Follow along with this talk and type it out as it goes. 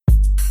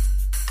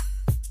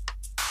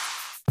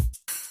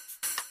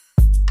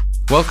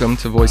Welcome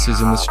to Voices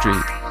in the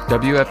Street,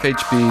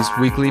 WFHB's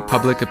weekly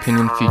public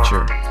opinion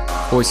feature.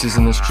 Voices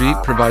in the Street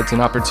provides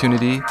an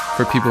opportunity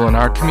for people in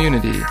our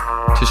community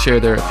to share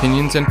their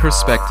opinions and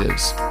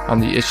perspectives on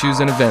the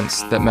issues and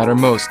events that matter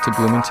most to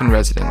Bloomington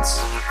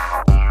residents.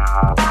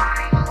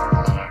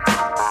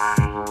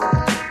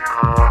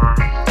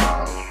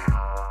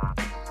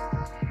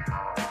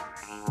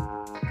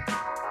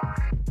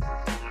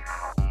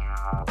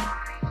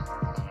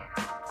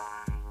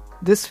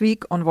 This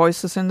week on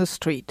Voices in the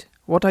Street,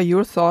 what are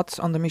your thoughts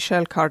on the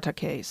Michelle Carter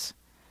case?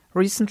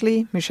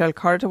 Recently, Michelle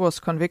Carter was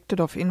convicted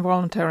of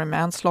involuntary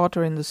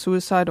manslaughter in the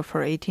suicide of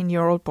her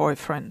 18-year-old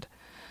boyfriend.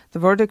 The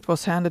verdict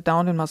was handed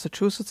down in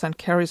Massachusetts and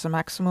carries a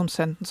maximum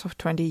sentence of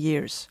 20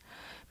 years.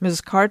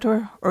 Mrs.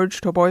 Carter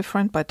urged her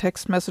boyfriend by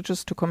text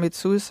messages to commit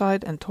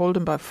suicide and told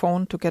him by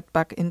phone to get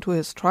back into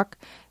his truck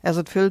as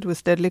it filled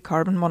with deadly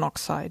carbon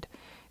monoxide.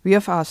 We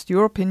have asked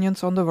your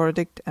opinions on the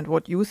verdict and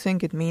what you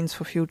think it means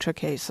for future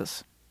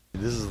cases.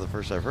 This is the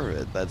first I've heard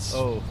of it. That's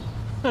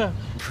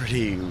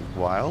pretty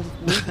wild.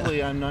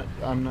 Legally, I'm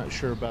not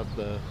sure about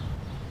the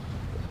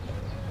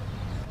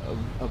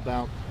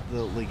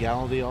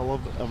legality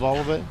of all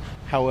of it.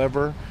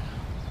 However,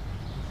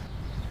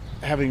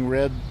 having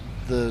read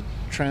the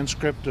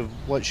transcript of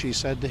what she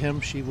said to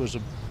him, she was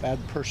a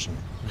bad person.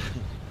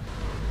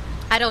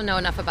 I don't know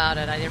enough about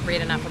it. I didn't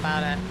read enough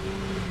about it.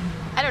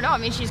 I don't know. I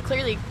mean, she's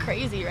clearly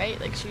crazy,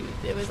 right?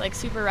 It was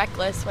super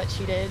reckless what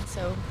she did.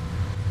 So,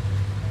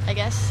 I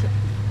guess.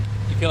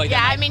 You feel like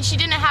I mean, she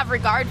didn't have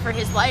regard for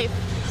his life,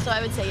 so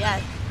I would say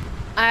yes.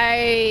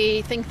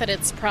 I think that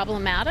it's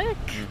problematic.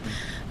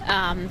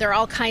 There are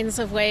all kinds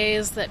of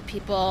ways that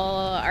people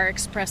are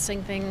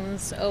expressing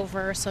things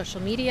over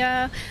social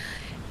media.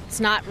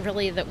 It's not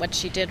really that what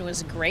she did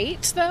was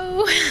great,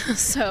 though,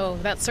 so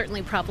that's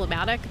certainly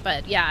problematic.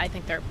 But yeah, I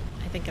think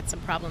it's a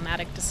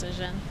problematic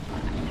decision.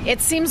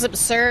 It seems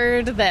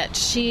absurd that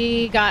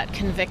she got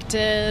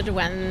convicted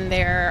when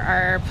there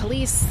are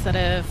police that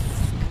have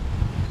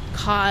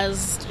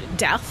caused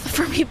death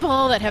for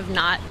people that have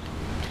not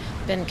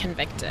been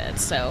convicted.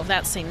 So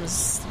that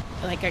seems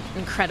like an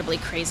incredibly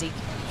crazy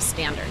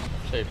standard.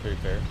 Pretty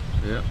fair.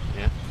 Yeah.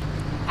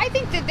 I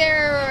think that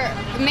there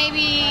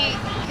maybe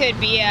could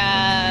be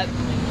a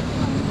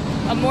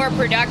more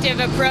productive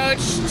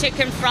approach to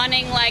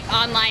confronting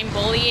online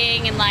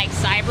bullying and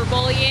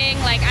cyberbullying.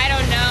 I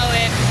don't know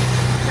if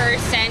her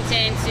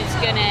sentence is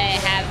gonna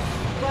have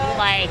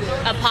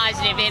a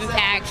positive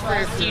impact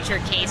for future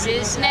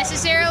cases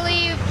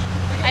necessarily.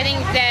 I think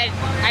that,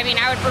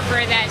 I would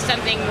prefer that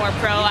something more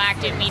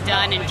proactive be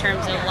done in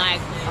terms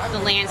of the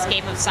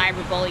landscape of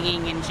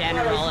cyberbullying in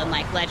general and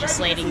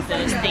legislating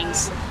those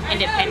things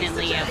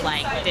independently of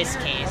this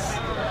case.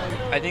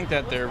 I think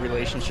that their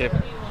relationship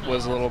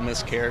was a little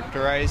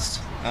mischaracterized,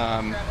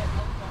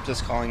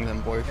 just calling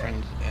them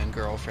boyfriend and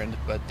girlfriend,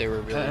 but they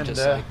were really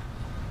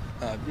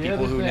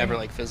people who never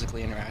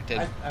physically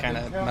interacted, kind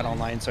of met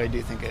online. So I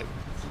do think it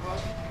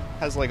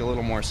has a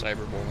little more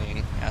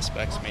cyberbullying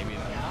aspects maybe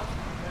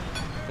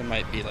that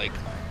might be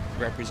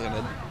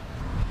represented.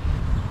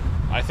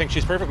 I think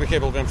she's perfectly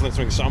capable of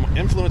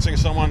influencing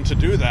someone to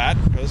do that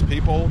because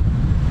people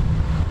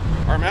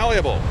are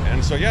malleable,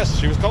 and so yes,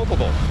 she was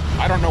culpable.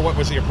 I don't know what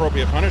was the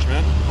appropriate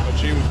punishment, but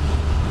she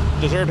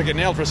deserved to get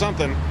nailed for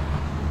something.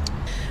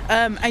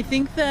 I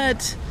think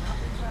that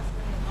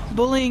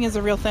bullying is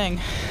a real thing,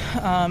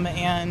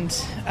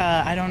 and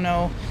I don't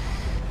know.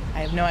 I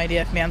have no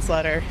idea if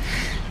manslaughter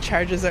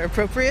charges are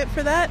appropriate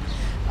for that,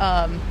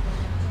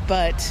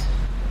 but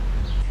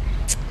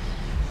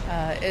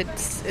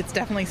it's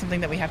definitely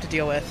something that we have to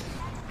deal with.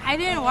 I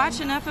didn't watch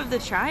enough of the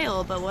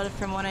trial, but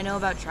from what I know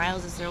about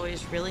trials is they're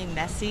always really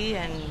messy,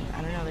 and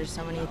I don't know, there's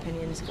so many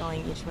opinions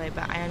going each way,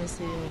 but I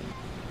honestly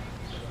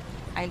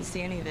didn't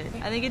see any of it.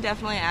 I think it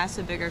definitely asks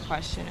a bigger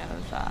question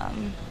of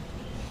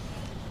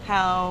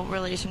how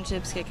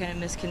relationships get kind of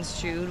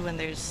misconstrued when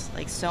there's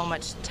so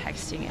much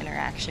texting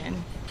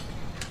interaction.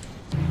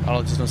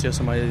 I just don't see how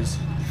somebody's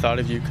thought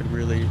of you could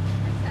really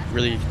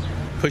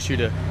push you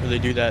to really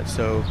do that.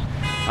 So,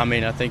 I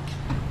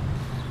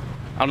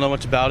don't know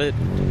much about it.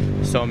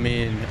 So,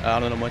 I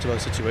don't know much about the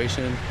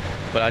situation,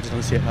 but I just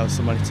don't see how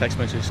somebody's text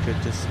messages could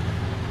just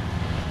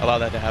allow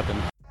that to happen.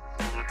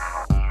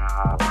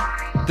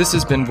 This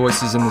has been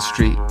Voices in the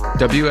Street,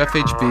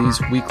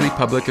 WFHB's weekly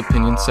public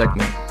opinion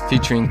segment,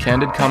 featuring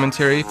candid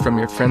commentary from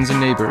your friends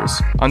and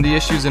neighbors on the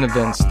issues and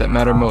events that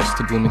matter most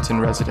to Bloomington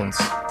residents.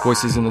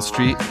 Voices in the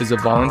Street is a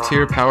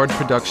volunteer-powered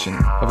production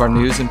of our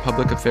News and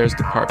Public Affairs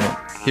Department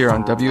here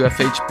on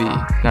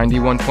WFHB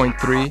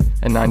 91.3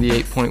 and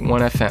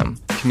 98.1 FM,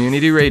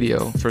 community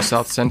radio for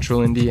South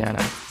Central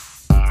Indiana.